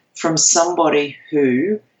support from somebody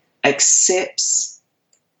who accepts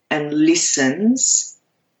and listens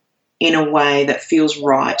in a way that feels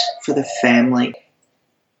right for the family.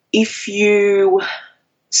 If you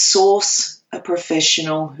source a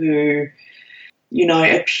professional who,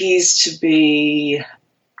 appears to be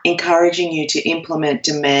encouraging you to implement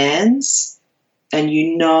demands, and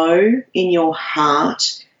in your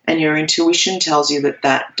heart and your intuition tells you that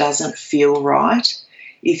that doesn't feel right,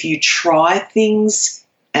 if you try things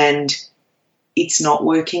and it's not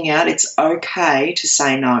working out, it's okay to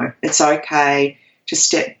say no. It's okay to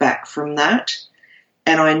step back from that.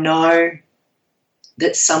 And I know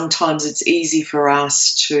that sometimes it's easy for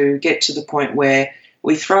us to get to the point where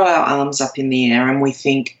we throw our arms up in the air and we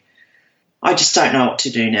think, I just don't know what to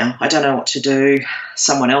do now. I don't know what to do.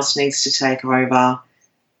 Someone else needs to take over.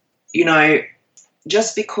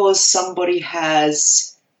 Just because somebody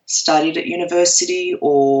has studied at university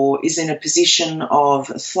or is in a position of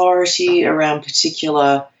authority around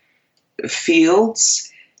particular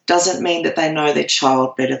fields doesn't mean that they know their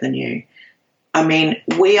child better than you. I mean,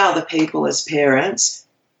 we are the people as parents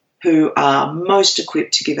who are most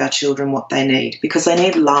equipped to give our children what they need because they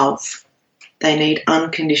need love. They need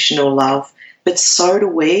unconditional love, but so do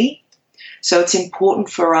we. So it's important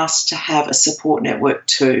for us to have a support network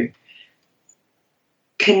too.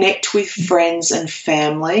 Connect with friends and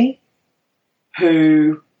family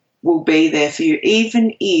who will be there for you,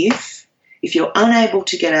 even if you're unable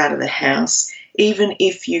to get out of the house, even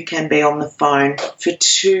if you can be on the phone for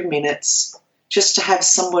 2 minutes, just to have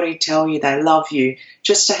somebody tell you they love you,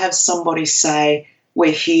 just to have somebody say,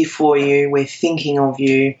 we're here for you, we're thinking of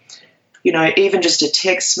you, even just a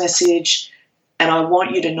text message. And I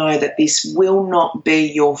want you to know that this will not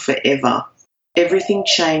be your forever. Everything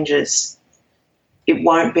changes. It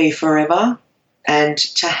won't be forever, and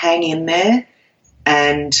to hang in there,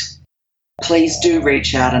 and please do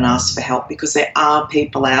reach out and ask for help because there are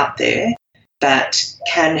people out there that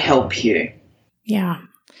can help you. Yeah.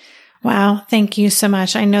 Wow. Thank you so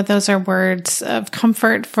much. I know those are words of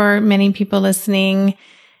comfort for many people listening.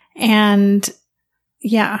 And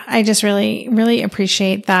yeah, I just really, really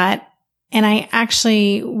appreciate that. And I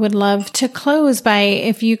actually would love to close by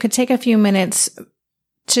if you could take a few minutes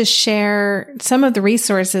to share some of the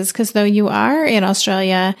resources, because though you are in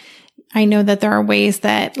Australia, I know that there are ways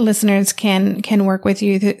that listeners can work with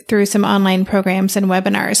you through some online programs and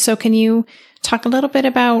webinars. So can you talk a little bit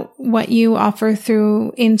about what you offer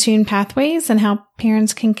through In-Tune Pathways and how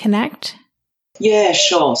parents can connect? Yeah,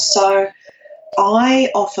 sure. So I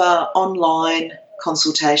offer online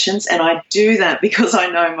consultations, and I do that because I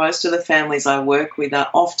know most of the families I work with are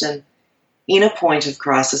often in a point of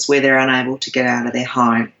crisis where they're unable to get out of their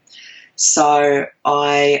home. So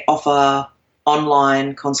I offer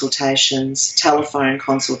online consultations, telephone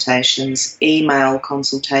consultations, email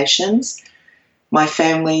consultations. My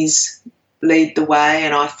families lead the way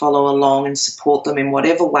and I follow along and support them in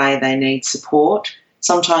whatever way they need support.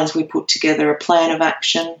 Sometimes we put together a plan of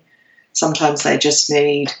action. Sometimes they just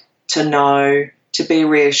need to know, to be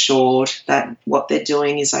reassured that what they're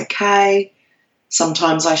doing is okay.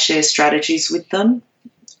 Sometimes I share strategies with them.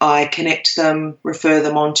 I connect them, refer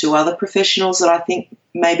them on to other professionals that I think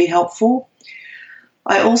may be helpful.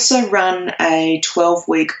 I also run a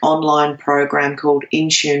 12-week online program called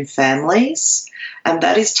In-Tune Families, and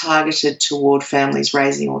that is targeted toward families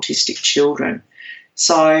raising autistic children.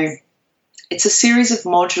 So it's a series of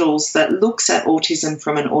modules that looks at autism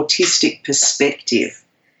from an autistic perspective.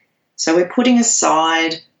 So we're putting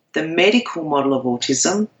aside the medical model of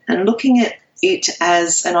autism and looking at it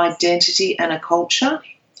as an identity and a culture.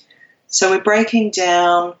 So we're breaking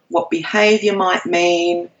down what behaviour might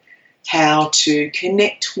mean, how to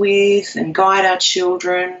connect with and guide our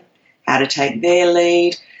children, how to take their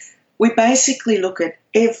lead. We basically look at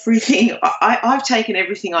everything. I've taken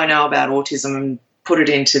everything I know about autism and put it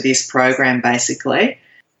into this program basically.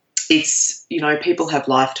 It's, people have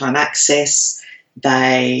lifetime access.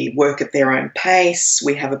 They work at their own pace.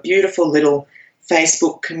 We have a beautiful little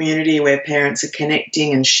Facebook community where parents are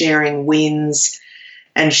connecting and sharing wins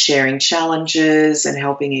and sharing challenges and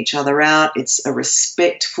helping each other out. It's a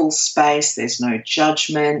respectful space. There's no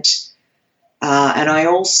judgment. And I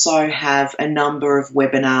also have a number of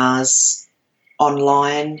webinars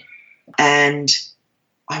online, and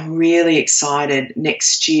I'm really excited.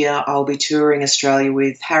 Next year I'll be touring Australia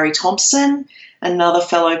with Harry Thompson, another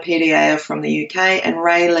fellow PDA from the UK, and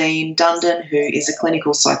Raylene Dundon, who is a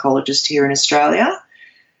clinical psychologist here in Australia,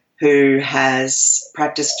 who has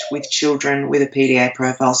practiced with children with a PDA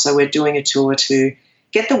profile. So we're doing a tour to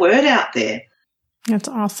get the word out there. That's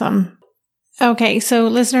awesome. Okay, so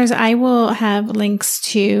listeners, I will have links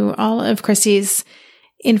to all of Kristy's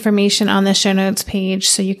information on the show notes page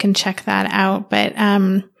so you can check that out. But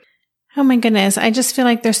oh my goodness, I just feel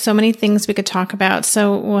like there's so many things we could talk about.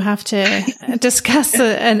 So we'll have to discuss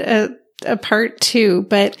a part 2.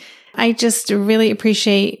 But I just really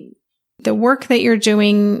appreciate the work that you're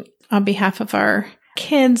doing on behalf of our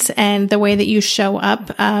kids and the way that you show up.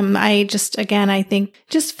 I think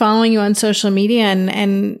just following you on social media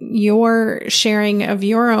and your sharing of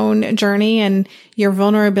your own journey and your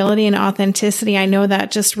vulnerability and authenticity, I know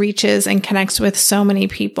that just reaches and connects with so many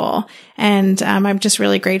people. And I'm just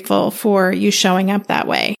really grateful for you showing up that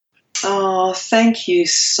way. Oh, thank you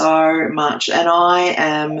so much. And I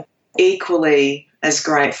am equally as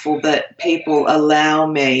grateful that people allow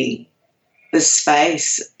me the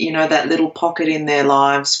space, that little pocket in their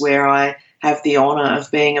lives where I have the honour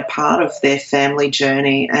of being a part of their family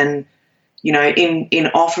journey. And, in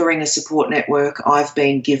offering a support network, I've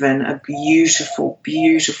been given a beautiful,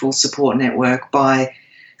 beautiful support network by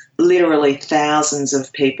literally thousands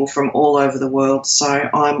of people from all over the world. So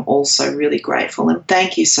I'm also really grateful, and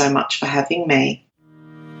thank you so much for having me.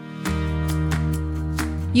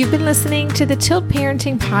 You've been listening to the Tilt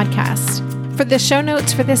Parenting Podcast. For the show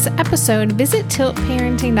notes for this episode, visit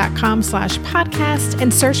tiltparenting.com/podcast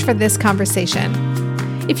and search for this conversation.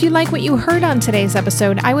 If you like what you heard on today's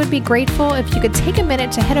episode, I would be grateful if you could take a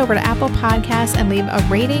minute to head over to Apple Podcasts and leave a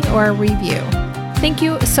rating or a review. Thank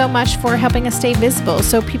you so much for helping us stay visible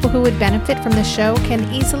so people who would benefit from the show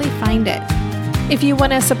can easily find it. If you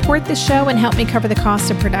want to support the show and help me cover the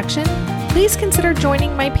cost of production, please consider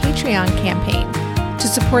joining my Patreon campaign. To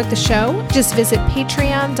support the show, just visit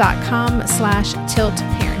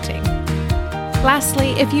patreon.com/tiltparenting.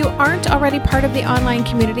 Lastly, if you aren't already part of the online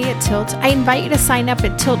community at Tilt, I invite you to sign up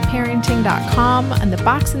at tiltparenting.com on the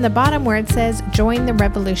box in the bottom where it says Join the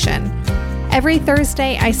Revolution. Every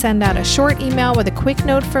Thursday, I send out a short email with a quick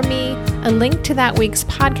note from me, a link to that week's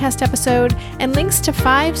podcast episode, and links to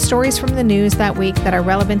 5 stories from the news that week that are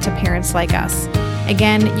relevant to parents like us.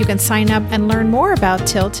 Again, you can sign up and learn more about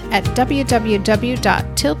Tilt at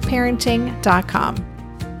www.tiltparenting.com.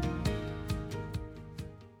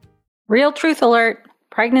 Real truth alert.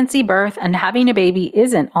 Pregnancy, birth, and having a baby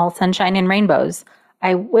isn't all sunshine and rainbows.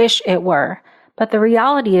 I wish it were. But the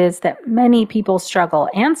reality is that many people struggle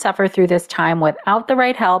and suffer through this time without the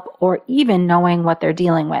right help or even knowing what they're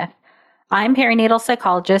dealing with. I'm perinatal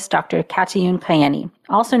psychologist Dr. Katayun Kayeni,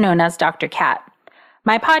 also known as Dr. Kat.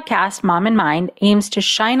 My podcast, Mom and Mind, aims to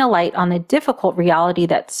shine a light on the difficult reality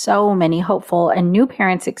that so many hopeful and new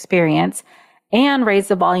parents experience and raise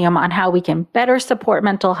the volume on how we can better support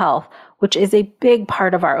mental health, which is a big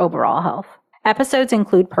part of our overall health. Episodes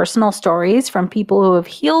include personal stories from people who have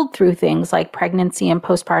healed through things like pregnancy and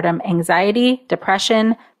postpartum anxiety,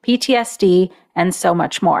 depression, PTSD, and so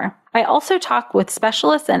much more. I also talk with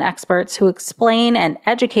specialists and experts who explain and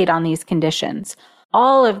educate on these conditions.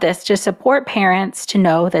 All of this to support parents to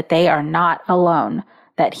know that they are not alone,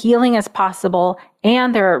 that healing is possible,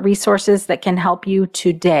 and there are resources that can help you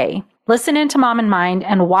today. Listen into Mom and Mind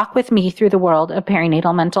and walk with me through the world of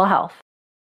perinatal mental health.